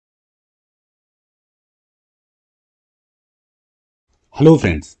Hello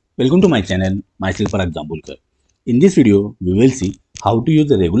friends, welcome to my channel, myself Parag Jambulkar. In this video, we will see how to use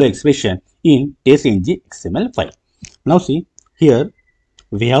the regular expression in TestNG XML file. Now see, here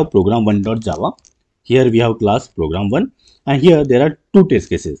we have program1.java, here we have class program1, and here there are two test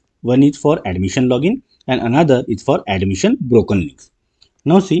cases. One is for admission login and another is for admission broken links.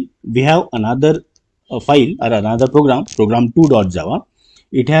 Now see, we have another file or another program, program2.java.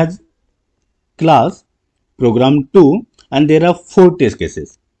 It has class program2 and there are four test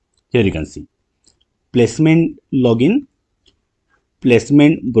cases. Here you can see placement login,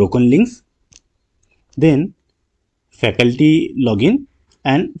 placement broken links, then faculty login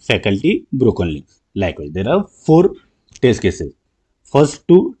and faculty broken links. Likewise, there are four test cases. First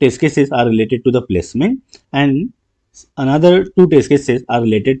two test cases are related to the placement and another two test cases are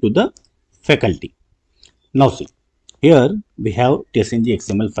related to the faculty. Now see, here we have TestNG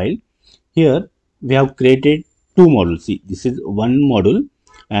XML file. Here we have created two modules. See, this is one module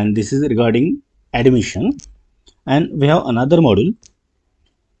and this is regarding admission, and we have another module,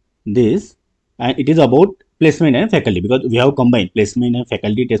 this, and it is about placement and faculty, because we have combined placement and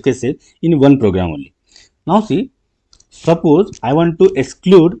faculty test cases in one program only. Now see, suppose I want to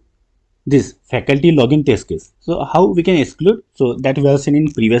exclude this faculty login test case. So how we can exclude? So that we have seen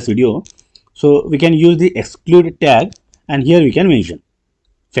in previous video. So we can use the exclude tag and here we can mention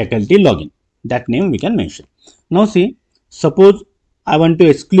faculty login. That name we can mention. Now see, suppose I want to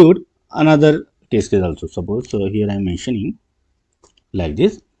exclude another test case also. Suppose, so here I am mentioning like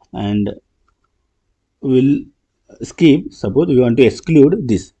this, and we'll skip. Suppose we want to exclude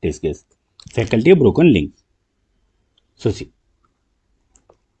this test case, faculty broken links. So see,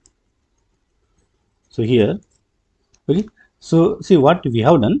 so here, okay. So see what we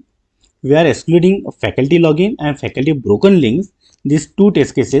have done. We are excluding faculty login and faculty broken links, these two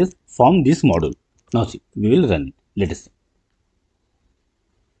test cases from this module. Now see, we will run it. Let us see.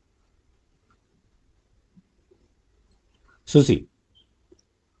 So see,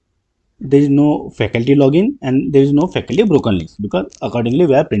 there is no faculty login and there is no faculty broken links, because accordingly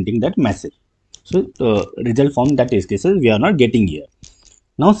we are printing that message. So result from that test cases we are not getting here.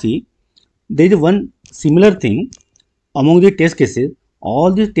 Now see, there is one similar thing among the test cases.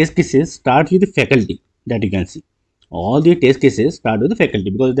 All the test cases start with the faculty, that you can see. All the test cases start with the faculty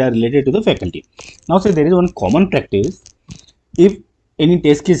because they are related to the faculty. Now say there is one common practice. If any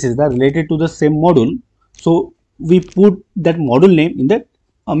test cases are related to the same module, so we put that module name in that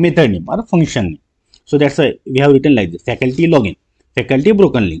method name or function name. So that's why we have written like this: faculty login, faculty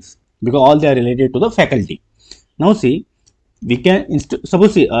broken links, because all they are related to the faculty. Now see, we can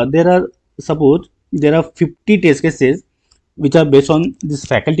suppose see, suppose there are 50 test cases which are based on this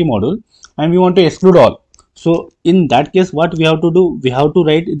faculty module, and we want to exclude all. So in that case, what we have to do? We have to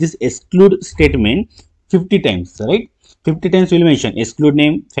write this exclude statement 50 times, right? 50 times we will mention exclude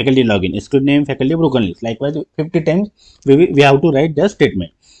name, faculty login, exclude name, faculty broken links. Likewise, 50 times we have to write the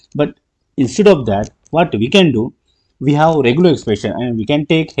statement. But instead of that, what we can do? We have regular expression and we can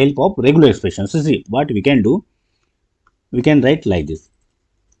take help of regular expression. So see what we can do. We can write like this: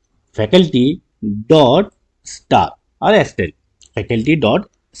 faculty dot star or asterisk, faculty dot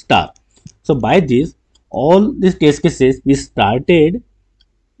star. So by this, all these test cases we started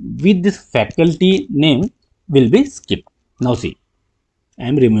with this faculty name will be skipped. Now see, I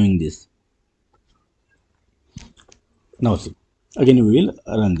am removing this. Now see, again we will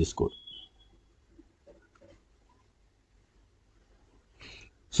run this code.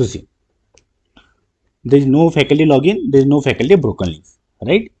 So see, there is no faculty login, there is no faculty broken links,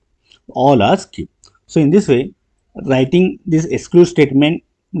 right? All are skipped. So in this way, writing this exclude statement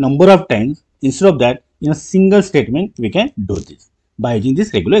number of times, instead of that, in a single statement we can do this by using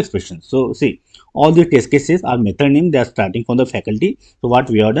this regular expression. So see, all the test cases are method name, they are starting from the faculty. So what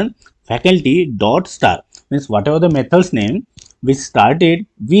we have done, faculty dot star, means whatever the method's name which started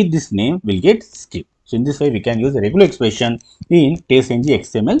with this name will get skipped. So in this way we can use the regular expression in TestNG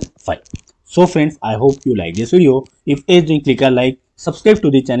XML file. So friends, I hope you like this video. If yes, then click a like, subscribe to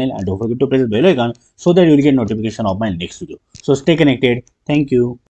the channel, and don't forget to press the bell icon so that you will get notification of my next video. So stay connected. Thank you.